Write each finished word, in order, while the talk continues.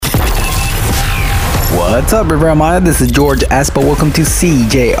What's up, everyone? This is George Espo. Welcome to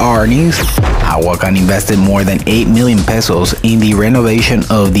CJR News. Ahuacan invested more than 8 million pesos in the renovation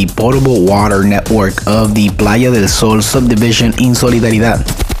of the potable water network of the Playa del Sol subdivision in Solidaridad.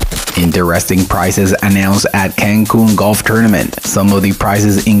 Interesting prizes announced at Cancun Golf Tournament. Some of the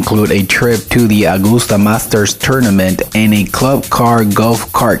prizes include a trip to the Augusta Masters Tournament and a club car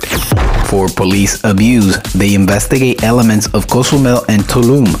golf cart. For police abuse, they investigate elements of Cozumel and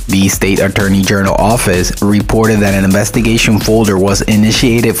Tulum. The State Attorney General Office reported that an investigation folder was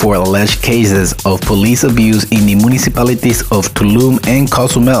initiated for alleged cases of police abuse in the municipalities of Tulum and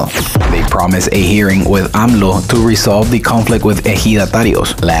Cozumel. They promised a hearing with AMLO to resolve the conflict with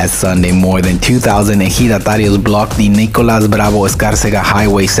ejidatarios. Last Sunday, more than 2,000 ejidatarios blocked the Nicolas Bravo Escarcega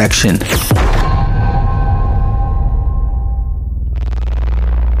highway section.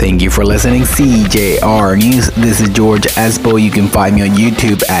 Thank you for listening, CJR News. This is George Espo. You can find me on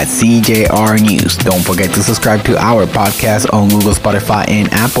YouTube at CJR News. Don't forget to subscribe to our podcast on Google, Spotify,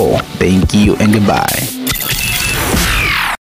 and Apple. Thank you and goodbye.